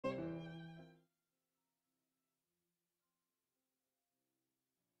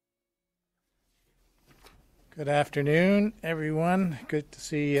Good afternoon, everyone. Good to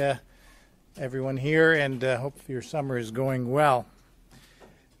see everyone here, and hope your summer is going well.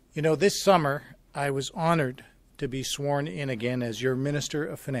 You know, this summer I was honored to be sworn in again as your Minister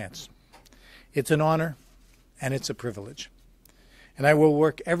of Finance. It's an honor and it's a privilege. And I will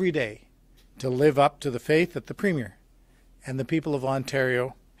work every day to live up to the faith that the Premier and the people of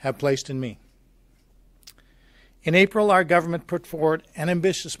Ontario have placed in me. In April, our government put forward an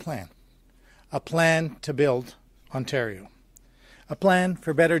ambitious plan. A plan to build Ontario. A plan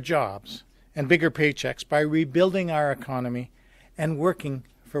for better jobs and bigger paychecks by rebuilding our economy and working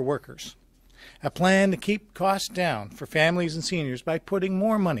for workers. A plan to keep costs down for families and seniors by putting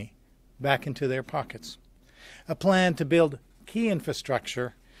more money back into their pockets. A plan to build key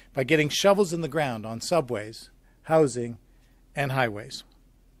infrastructure by getting shovels in the ground on subways, housing, and highways,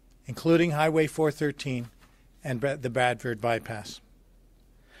 including Highway 413 and the Bradford Bypass.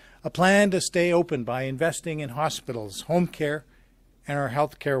 A plan to stay open by investing in hospitals, home care, and our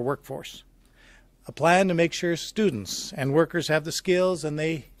health care workforce. A plan to make sure students and workers have the skills and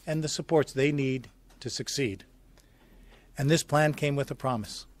the supports they need to succeed. And this plan came with a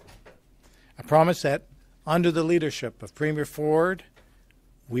promise. A promise that, under the leadership of Premier Ford,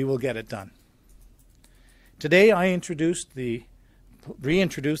 we will get it done. Today I reintroduced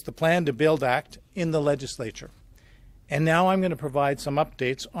the Plan to Build Act in the legislature. And now I'm going to provide some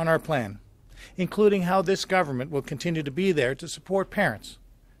updates on our plan, including how this government will continue to be there to support parents,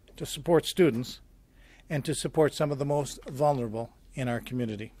 to support students, and to support some of the most vulnerable in our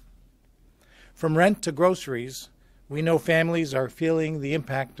community. From rent to groceries, we know families are feeling the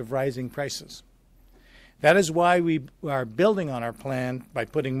impact of rising prices. That is why we are building on our plan by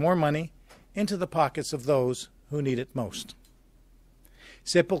putting more money into the pockets of those who need it most.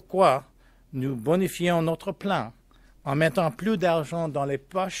 C'est pourquoi nous bonifions notre plan en mettant plus d'argent dans les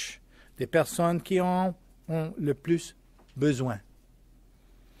poches des personnes qui en ont le plus besoin.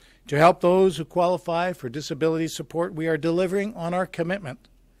 To help those who qualify for disability support, we are delivering on our commitment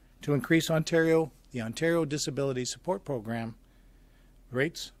to increase the Ontario Disability Support Program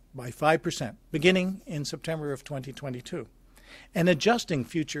rates by 5%, beginning in September of 2022, and adjusting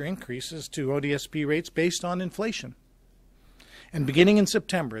future increases to ODSP rates based on inflation. And beginning in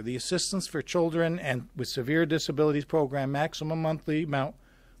September, the Assistance for Children and with Severe Disabilities Program maximum monthly amount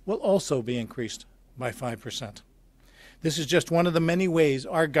will also be increased by 5%. This is just one of the many ways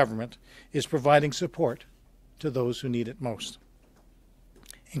our government is providing support to those who need it most,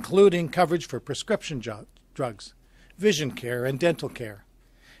 including coverage for prescription drugs, vision care, and dental care,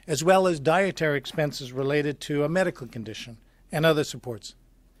 as well as dietary expenses related to a medical condition and other supports,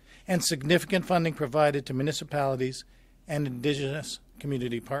 and significant funding provided to municipalities and Indigenous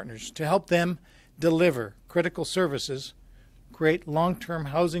community partners to help them deliver critical services, create long-term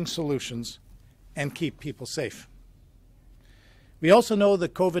housing solutions, and keep people safe. We also know the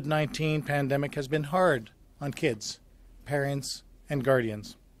COVID-19 pandemic has been hard on kids, parents, and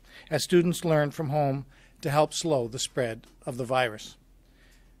guardians, as students learn from home to help slow the spread of the virus.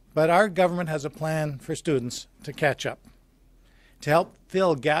 But our government has a plan for students to catch up, to help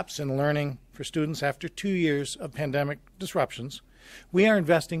fill gaps in learning for students after 2 years of pandemic disruptions. We are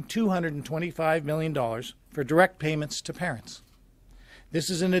investing $225 million for direct payments to parents. This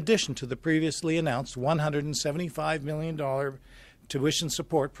is in addition to the previously announced $175 million tuition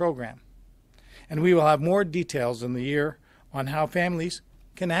support program. And we will have more details in the year on how families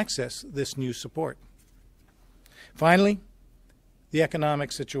can access this new support. Finally, the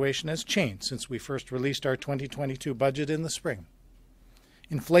economic situation has changed since we first released our 2022 budget in the spring.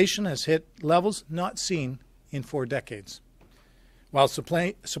 Inflation has hit levels not seen in 4 decades. While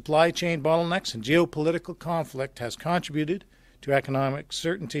supply chain bottlenecks and geopolitical conflict has contributed to economic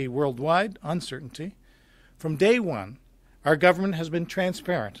uncertainty, from day one, our government has been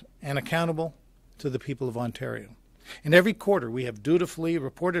transparent and accountable to the people of Ontario. In every quarter, we have dutifully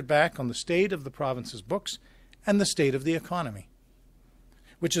reported back on the state of the province's books and the state of the economy,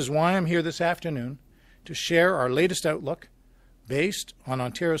 which is why I'm here this afternoon to share our latest outlook based on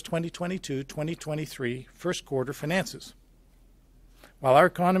Ontario's 2022-2023 first quarter finances. While our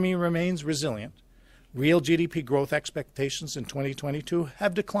economy remains resilient, real GDP growth expectations in 2022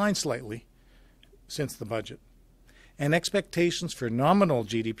 have declined slightly since the budget, and expectations for nominal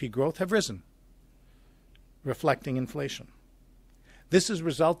GDP growth have risen, reflecting inflation. This has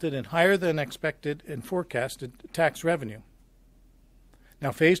resulted in higher than expected and forecasted tax revenue.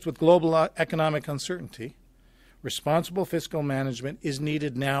 Now, faced with global economic uncertainty, responsible fiscal management is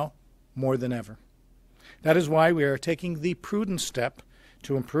needed now more than ever. That is why we are taking the prudent step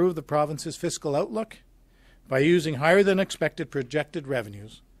to improve the province's fiscal outlook by using higher than expected projected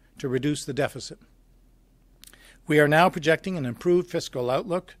revenues to reduce the deficit. We are now projecting an improved fiscal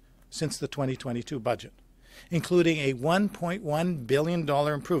outlook since the 2022 budget, including a $1.1 billion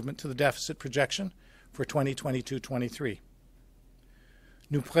improvement to the deficit projection for 2022-23.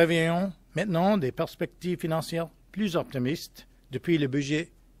 Nous prévoyons maintenant des perspectives financières plus optimistes depuis le budget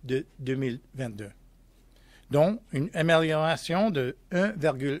de 2022, dont une amélioration de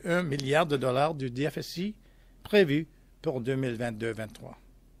 1,1 milliard de dollars du déficit prévu pour 2022-23.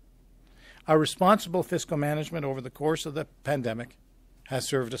 Our responsible fiscal management over the course of the pandemic has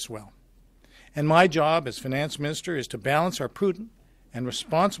served us well. And my job as finance minister is to balance our prudent and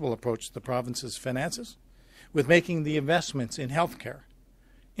responsible approach to the province's finances with making the investments in healthcare,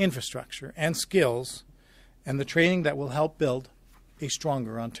 infrastructure, and skills, and the training that will help build a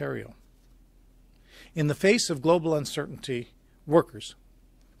stronger Ontario. In the face of global uncertainty, workers,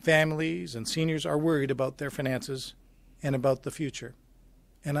 families, and seniors are worried about their finances and about the future,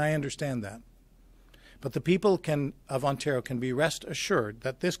 and I understand that. But the people of Ontario can be rest assured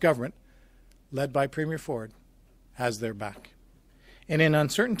that this government, led by Premier Ford, has their back. And in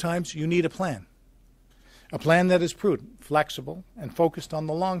uncertain times, you need a plan that is prudent, flexible, and focused on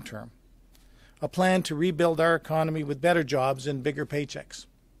the long term. A plan to rebuild our economy with better jobs and bigger paychecks.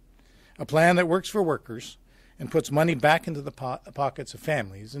 A plan that works for workers and puts money back into the pockets of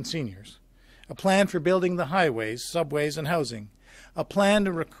families and seniors. A plan for building the highways, subways, and housing. A plan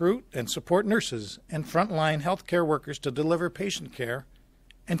to recruit and support nurses and frontline healthcare workers to deliver patient care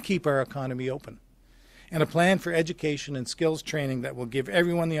and keep our economy open. And a plan for education and skills training that will give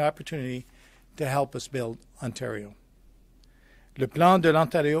everyone the opportunity to help us build Ontario. Le plan de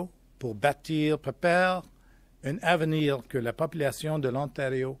l'Ontario pour bâtir prépare un avenir que la population de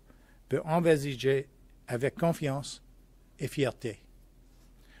l'Ontario peut envisager avec confiance et fierté.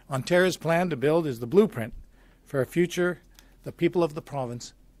 Ontario's plan to build is the blueprint for a future the people of the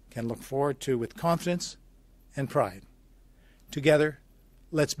province can look forward to with confidence and pride. Together,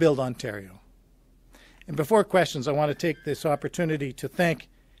 let's build Ontario. And before questions, I want to take this opportunity to thank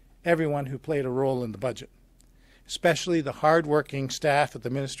everyone who played a role in the budget, especially the hard-working staff at the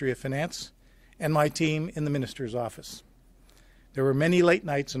Ministry of Finance and my team in the Minister's office. There were many late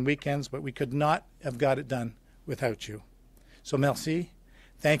nights and weekends, but we could not have got it done without you. So merci,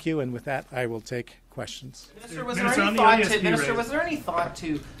 thank you, and with that, I will take questions. Minister, was there any thought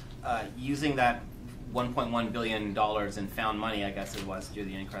to using that $1.1 billion in found money, I guess it was, due to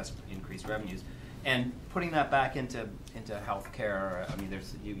the increased revenues, and putting that back into healthcare? I mean,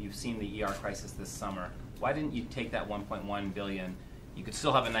 you've seen the ER crisis this summer. Why didn't you take that $1.1 billion? You could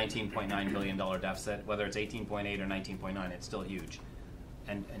still have a $19.9 billion deficit, whether it's 18.8 or 19.9. It's still huge,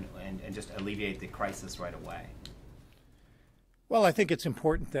 and just alleviate the crisis right away. Well, I think it's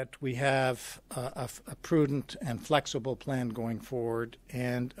important that we have a prudent and flexible plan going forward,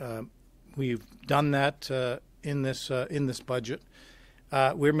 and we've done that in this budget.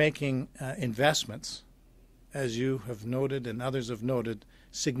 We're making investments, as you have noted and others have noted,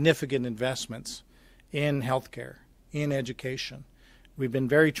 significant investments in healthcare, in education. We've been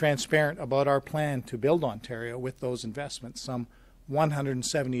very transparent about our plan to build Ontario with those investments, some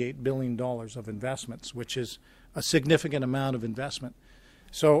 $178 billion of investments, which is a significant amount of investment.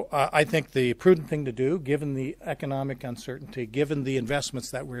 So I think the prudent thing to do, given the economic uncertainty, given the investments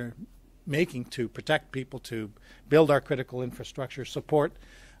that we're making to protect people, to build our critical infrastructure, support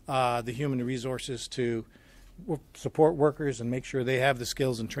the human resources, to support workers and make sure they have the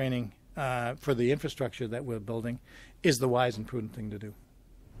skills and training for the infrastructure that we're building, is the wise and prudent thing to do.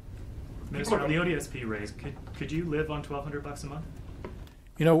 Minister, on the ODSP raise, could you live on $1,200 a month?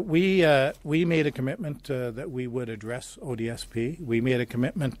 You know, we made a commitment that we would address ODSP. We made a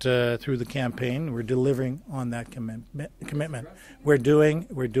commitment through the campaign. We're delivering on that commitment. We're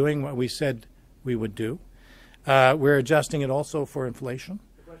doing what we said we would do. We're adjusting it also for inflation.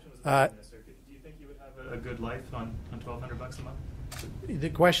 The question was, Minister, do you think you would have a good life on $1,200 a month? The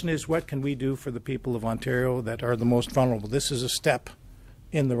question is, what can we do for the people of Ontario that are the most vulnerable? This is a step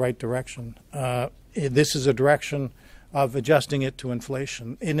in the right direction. This is a direction of adjusting it to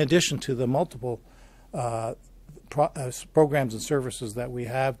inflation, in addition to the multiple programs and services that we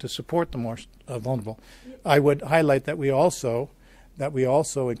have to support the most vulnerable. I would highlight that we also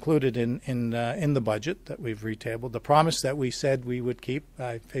included in the budget that we've retabled the promise that we said we would keep.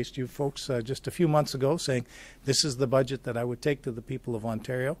 I faced you folks just a few months ago saying this is the budget that I would take to the people of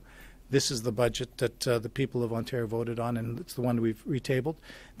Ontario. This is the budget that the people of Ontario voted on, and it's the one we've retabled.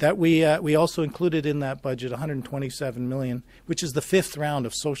 That we also included in that budget $127 million, which is the fifth round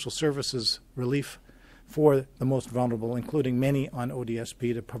of social services relief for the most vulnerable, including many on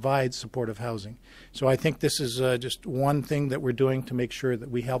ODSP, to provide supportive housing. So I think this is just one thing that we're doing to make sure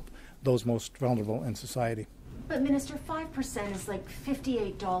that we help those most vulnerable in society. But Minister, 5% is like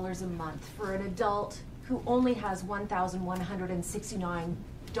 $58 a month for an adult who only has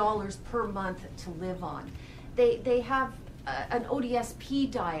 $1,169 per month to live on. They have an ODSP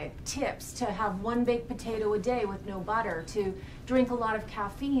diet, tips to have one baked potato a day with no butter, to drink a lot of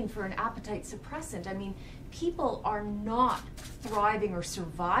caffeine for an appetite suppressant. I mean, people are not thriving or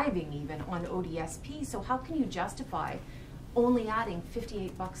surviving even on ODSP, so how can you justify only adding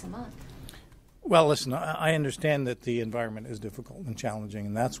 $58 a month? Well, listen, I understand that the environment is difficult and challenging,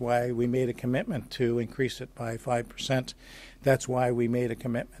 and that's why we made a commitment to increase it by 5%. That's why we made a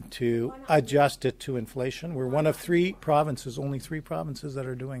commitment to adjust it to inflation. We're one of three provinces, only three provinces that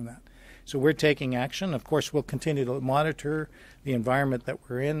are doing that. So we're taking action. Of course, we'll continue to monitor the environment that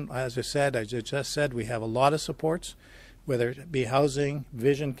we're in. As I just said, we have a lot of supports, whether it be housing,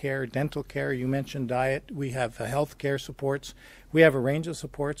 vision care, dental care. You mentioned diet. We have health care supports. We have a range of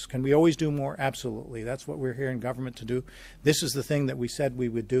supports. Can we always do more? Absolutely. That's what we're here in government to do. This is the thing that we said we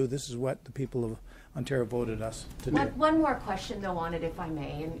would do. This is what the people of Ontario voted us to do. One more question, though, on it, if I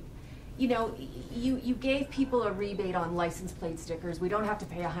may. And you know, you gave people a rebate on license plate stickers. We don't have to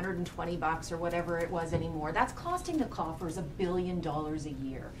pay $120 or whatever it was anymore. That's costing the coffers $1 billion a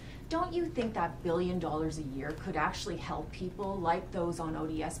year. Don't you think that $1 billion a year could actually help people like those on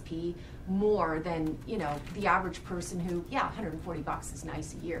ODSP more than, you know, the average person who, yeah, $140 is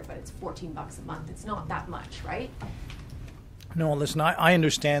nice a year, but it's $14 a month. It's not that much, right? No, listen, I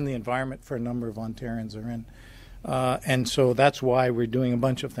understand the environment for a number of Ontarians are in. And so that's why we're doing a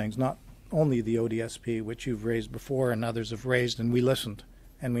bunch of things, not only the ODSP, which you've raised before and others have raised, and we listened.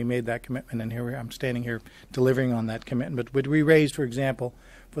 And we made that commitment, and here I'm standing here delivering on that commitment. But we raised, for example,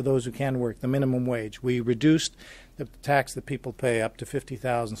 for those who can work, the minimum wage. We reduced the tax that people pay up to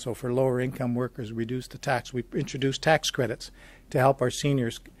 $50,000. So for lower income workers, reduced the tax. We introduced tax credits to help our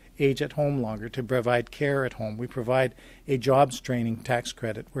seniors age at home longer, to provide care at home. We provide a jobs training tax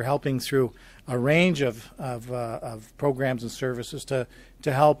credit. We're helping through a range of programs and services to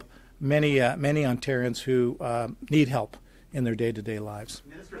help many Ontarians who need help in their day-to-day lives.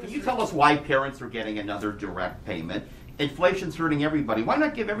 Minister, can you tell us why parents are getting another direct payment? Inflation's hurting everybody. Why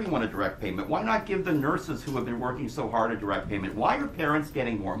not give everyone a direct payment? Why not give the nurses who have been working so hard a direct payment? Why are parents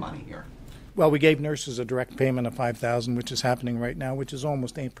getting more money here? Well, we gave nurses a direct payment of $5,000, which is happening right now, which is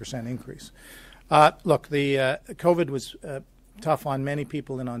almost 8% increase. Look, the COVID was tough on many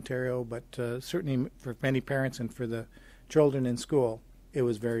people in Ontario, but certainly for many parents and for the children in school, it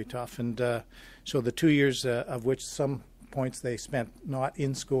was very tough. And so the 2 years of which some points they spent not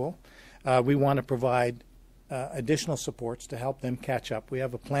in school, we want to provide additional supports to help them catch up. We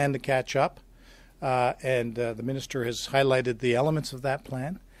have a plan to catch up, and the minister has highlighted the elements of that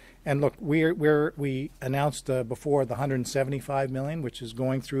plan. And look, we announced before the $175 million, which is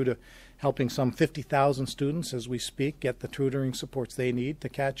going through to helping some 50,000 students as we speak get the tutoring supports they need to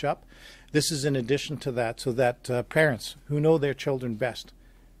catch up. This is in addition to that, so that parents who know their children best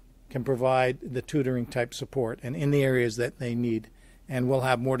can provide the tutoring type support and in the areas that they need. And we'll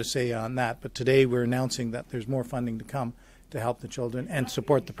have more to say on that. But today we're announcing that there's more funding to come to help the children and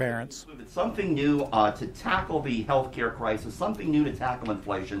support the parents. Something new to tackle the healthcare crisis, something new to tackle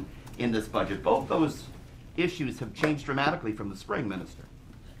inflation in this budget. Both those issues have changed dramatically from the spring, Minister.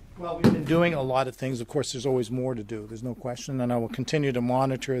 Well, we've been doing a lot of things. Of course, there's always more to do. There's no question. And I will continue to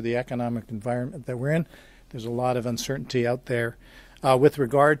monitor the economic environment that we're in. There's a lot of uncertainty out there. With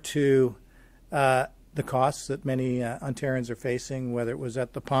regard to the costs that many Ontarians are facing, whether it was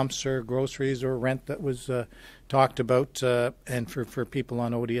at the pumps or groceries or rent that was talked about, and for people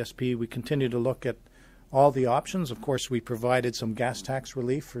on ODSP, we continue to look at all the options. Of course, we provided some gas tax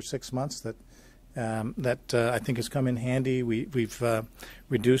relief for 6 months that I think has come in handy. We've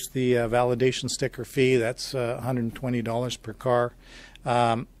reduced the validation sticker fee. That's $120 per car,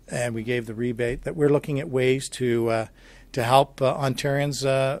 and we gave the rebate. That we're looking at ways to help Ontarians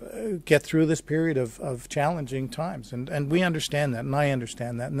get through this period of challenging times. And we understand that, and I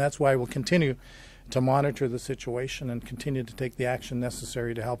understand that, and that's why we'll continue to monitor the situation and continue to take the action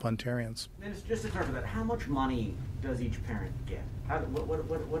necessary to help Ontarians. Minister, just to clarify that, how much money does each parent get?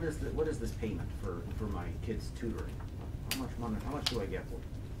 What is this payment for my kids' tutoring? How much money? How much do I get?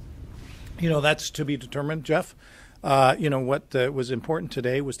 You know, that's to be determined, Jeff. You know, what was important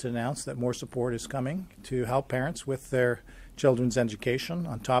today was to announce that more support is coming to help parents with their children's education,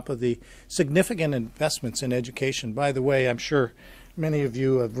 on top of the significant investments in education. By the way, I'm sure many of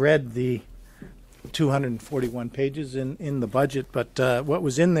you have read the 241 pages in the budget, but what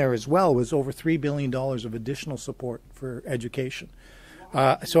was in there as well was over $3 billion of additional support for education.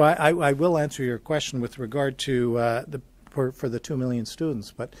 So I will answer your question with regard to the for the 2 million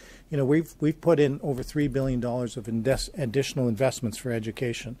students. But we've put in over $3 billion of additional investments for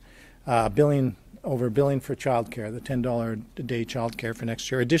education, over $1 billion for childcare, the $10 a day childcare for next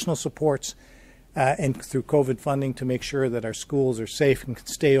year, additional supports. And through COVID funding to make sure that our schools are safe and can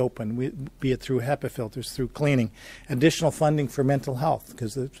stay open, be it through HEPA filters, through cleaning. Additional funding for mental health,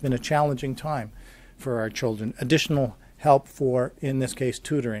 because it's been a challenging time for our children. Additional help for, in this case,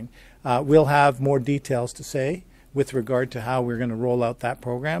 tutoring. We'll have more details to say with regard to how we're going to roll out that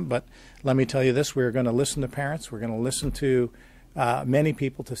program. But let me tell you this, we're going to listen to parents. We're going to listen to many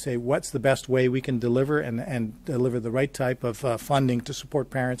people to say what's the best way we can deliver and deliver the right type of funding to support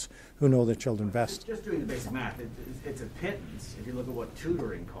parents who know their children best. Just doing the basic math, it's a pittance if you look at what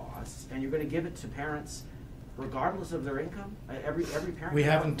tutoring costs, and you're going to give it to parents regardless of their income. Every parent. We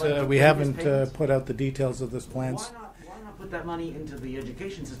haven't put out the details of this plan. Why not put that money into the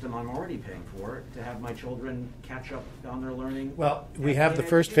education system I'm already paying for to have my children catch up on their learning? Well, we have the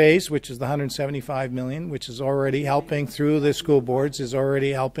first phase, which is the $175 million, which is already helping through the school boards, is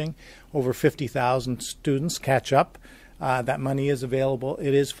already helping over 50,000 students catch up. That money is available.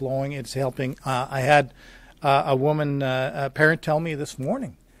 It is flowing. It's helping. I had a parent tell me this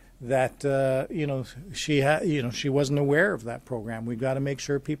morning that she wasn't aware of that program. We've got to make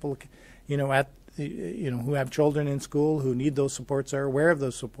sure people, who have children in school who need those supports are aware of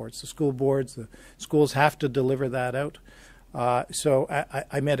those supports. The school boards, the schools have to deliver that out. So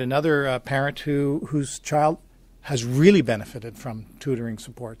I met another parent whose child has really benefited from tutoring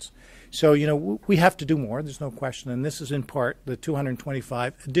supports. So, we have to do more, there's no question, and this is in part, the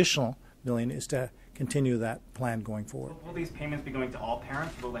 $225 additional million is to continue that plan going forward. Will these payments be going to all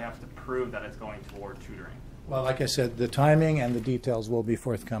parents, or will they have to prove that it's going toward tutoring? Well, like I said, the timing and the details will be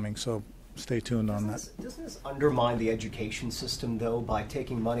forthcoming, so stay tuned on that. Doesn't this undermine the education system, though, by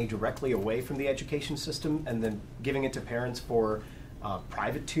taking money directly away from the education system and then giving it to parents for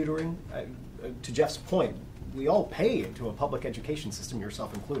private tutoring? To Jeff's point, we all pay into a public education system,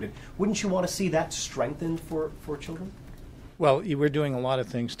 yourself included. Wouldn't you want to see that strengthened for children? Well, we're doing a lot of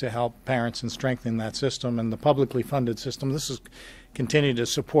things to help parents and strengthen that system and the publicly funded system. This is continue to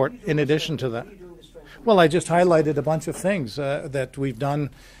support in addition to that. Well, I just highlighted a bunch of things that we've done.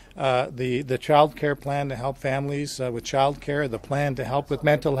 The child care plan to help families with child care, the plan to help with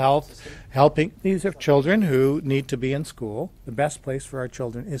mental health, helping. These are children who need to be in school. The best place for our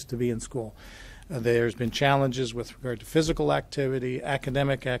children is to be in school. There's been challenges with regard to physical activity,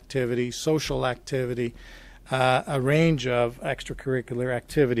 academic activity, social activity, a range of extracurricular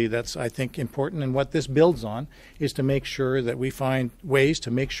activity that's, I think, important. And what this builds on is to make sure that we find ways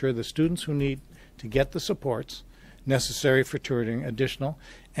to make sure the students who need to get the supports necessary for tutoring additional,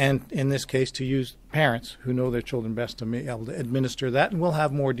 and in this case to use parents who know their children best to be able to administer that, and we'll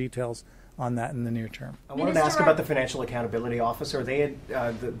have more details on that in the near term. I wanted to ask about the Financial Accountability Officer. They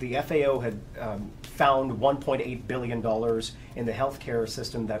had the FAO had found $1.8 billion in the healthcare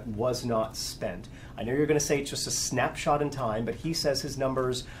system that was not spent. I know you're going to say it's just a snapshot in time, but he says his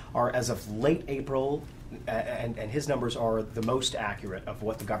numbers are as of late April, and his numbers are the most accurate of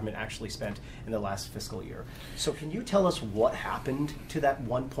what the government actually spent in the last fiscal year. So can you tell us what happened to that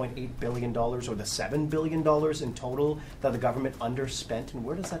 $1.8 billion or the $7 billion in total that the government underspent, and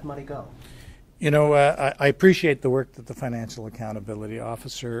where does that money go? I appreciate the work that the Financial Accountability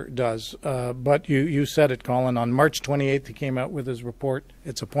Officer does, but you said it, Colin. On March 28th, he came out with his report.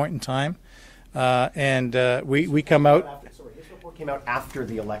 It's a point in time, and we come out. Sorry, his report came out after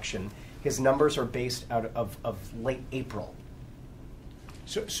the election. His numbers are based out of late April.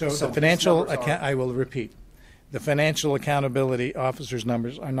 So the financial account. I will repeat. The Financial Accountability Officer's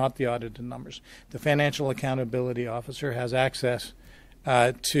numbers are not the audited numbers. The Financial Accountability Officer has access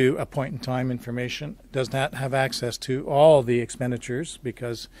to a point-in-time information, does not have access to all the expenditures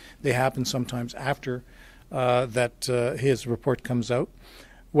because they happen sometimes after his report comes out.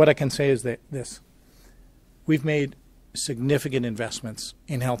 What I can say is that we've made significant investments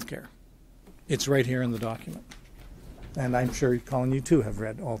in healthcare. It's right here in the document. And I'm sure, Colin, you too have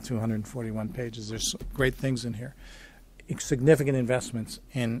read all 241 pages. There's great things in here. Significant investments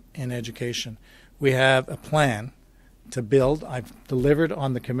in education. We have a plan to build. I've delivered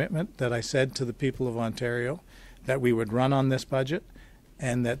on the commitment that I said to the people of Ontario that we would run on this budget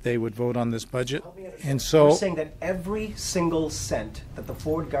and that they would vote on this budget. And so you're saying that every single cent that the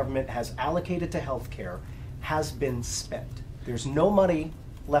Ford government has allocated to healthcare has been spent. There's no money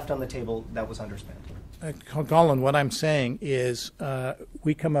left on the table that was underspent. Colin, what I'm saying is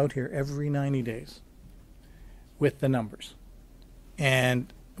we come out here every 90 days with the numbers.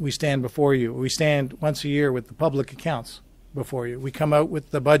 And we stand before you. We stand once a year with the public accounts before you. We come out with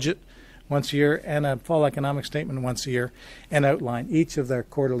the budget once a year and a full economic statement once a year and outline each of their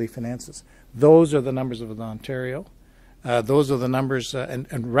quarterly finances. Those are the numbers of Ontario. Those are the numbers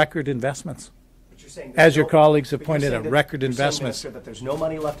and record investments. But you're saying As your colleagues have but you're pointed saying out, that- record you're saying, investments. Minister, that there's no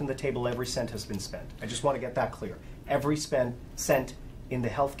money left on the table, every cent has been spent. I just want to get that clear. Every cent in the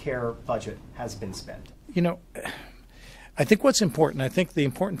healthcare budget has been spent. You know, I think what's important, I think the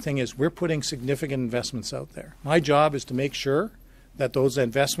important thing is we're putting significant investments out there. My job is to make sure that those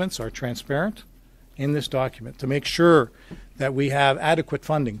investments are transparent in this document, to make sure that we have adequate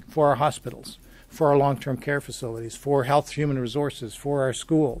funding for our hospitals, for our long-term care facilities, for health human resources, for our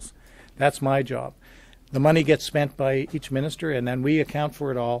schools. That's my job. The money gets spent by each minister, and then we account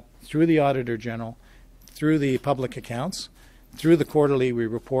for it all through the Auditor General, through the public accounts, through the quarterly we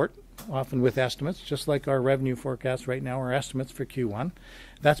report, often with estimates, just like our revenue forecast right now, our estimates for Q1.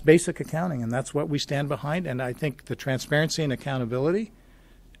 That's basic accounting, and that's what we stand behind. And I think the transparency and accountability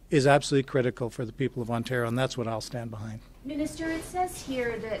is absolutely critical for the people of Ontario, and that's what I'll stand behind. Minister, it says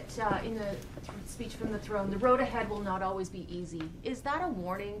here that in the speech from the throne, the road ahead will not always be easy. Is that a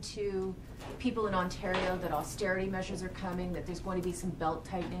warning to people in Ontario that austerity measures are coming, that there's going to be some belt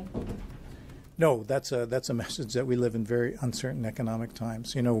tightening? No, that's a message that we live in very uncertain economic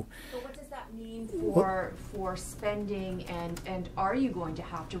times. You know, So what does that mean for spending, and are you going to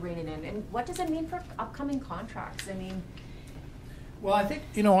have to rein it in? And what does it mean for upcoming contracts? I mean, well, I think,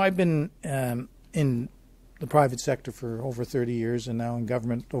 you know, I've been in the private sector for over 30 years and now in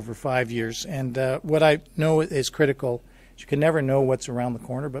government over 5 years. And what I know is critical is you can never know what's around the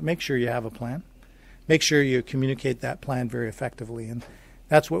corner, but make sure you have a plan. Make sure you communicate that plan very effectively. And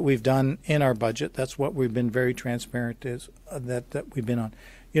that's what we've done in our budget. That's what we've been very transparent is that we've been on.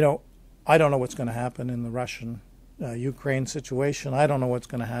 You know, I don't know what's going to happen in the Russian-Ukraine situation. I don't know what's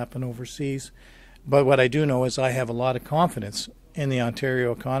going to happen overseas. But what I do know is I have a lot of confidence in the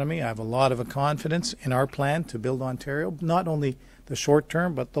Ontario economy. I have a lot of confidence in our plan to build Ontario, not only the short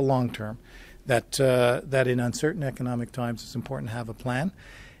term but the long term. That in uncertain economic times it's important to have a plan.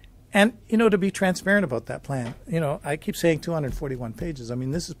 And, you know, to be transparent about that plan. You know, I keep saying 241 pages. I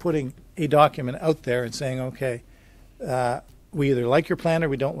mean, this is putting a document out there and saying, okay, we either like your plan or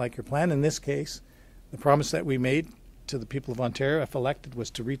we don't like your plan. In this case, the promise that we made to the people of Ontario, if elected, was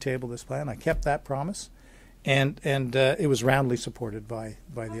to retable this plan. I kept that promise, and it was roundly supported by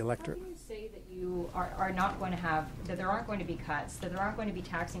the electorate. How can you say that you are not going to have, that there aren't going to be cuts, that there aren't going to be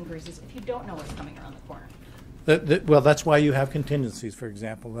tax increases if you don't know what's coming around the corner? Well, that's why you have contingencies, for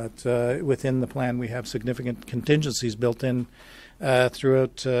example. That within the plan we have significant contingencies built in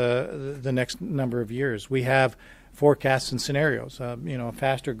throughout the next number of years. We have forecasts and scenarios, you know, a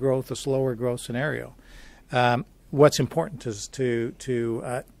faster growth, a slower growth scenario. What's important is to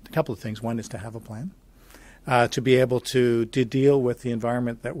a couple of things. One is to have a plan, to be able to deal with the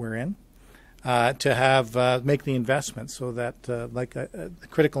environment that we're in, to have make the investments so that like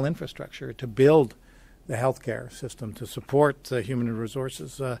critical infrastructure to build the healthcare system, to support human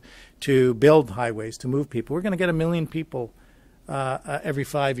resources, to build highways, to move people. We're going to get 1 million people every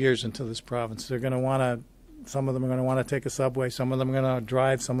 5 years into this province. They're going to want to. Some of them are going to want to take a subway. Some of them are going to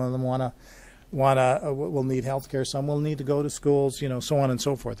drive. Some of them will need healthcare. Some will need to go to schools. You know, so on and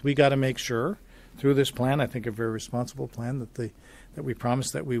so forth. We got to make sure through this plan. I think a very responsible plan that we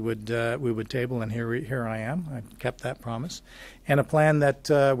promised that we would table, and here I am. I kept that promise, and a plan that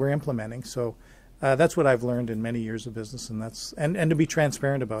we're implementing. So. That's what I've learned in many years of business, and to be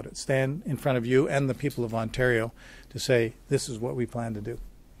transparent about it. Stand in front of you and the people of Ontario to say this is what we plan to do.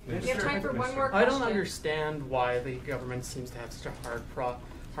 We have time for one more question. I don't understand why the government seems to have such a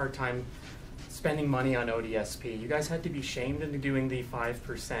hard time spending money on ODSP. You guys had to be shamed into doing the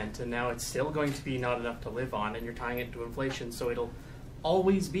 5%, and now it's still going to be not enough to live on, and you're tying it to inflation, so it'll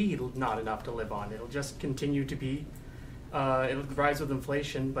always be not enough to live on. It'll just continue to be. It'll rise with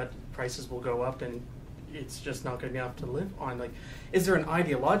inflation, but prices will go up, and it's just not going to be enough to live on. Like, is there an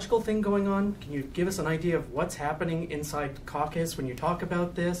ideological thing going on? Can you give us an idea of what's happening inside caucus when you talk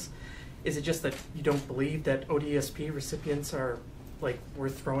about this? Is it just that you don't believe that ODSP recipients are like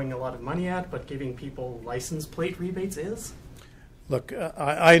worth throwing a lot of money at, but giving people license plate rebates is? Look,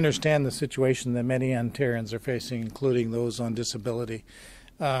 I understand the situation that many Ontarians are facing, including those on disability,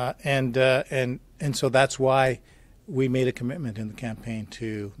 and so that's why we made a commitment in the campaign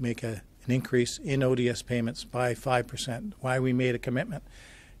to make an increase in ODS payments by 5%. Why we made a commitment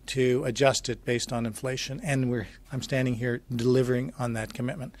to adjust it based on inflation, and I'm standing here delivering on that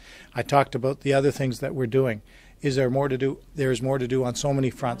commitment. I talked about the other things that we're doing. Is there more to do? There is more to do on so many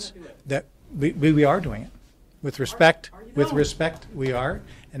fronts that we are doing it. With respect, we are,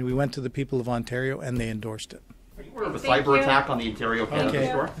 and we went to the people of Ontario and they endorsed it. Are you aware of a cyber attack on the Ontario Canada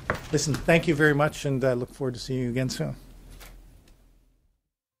store? Listen, thank you very much, and I look forward to seeing you again soon.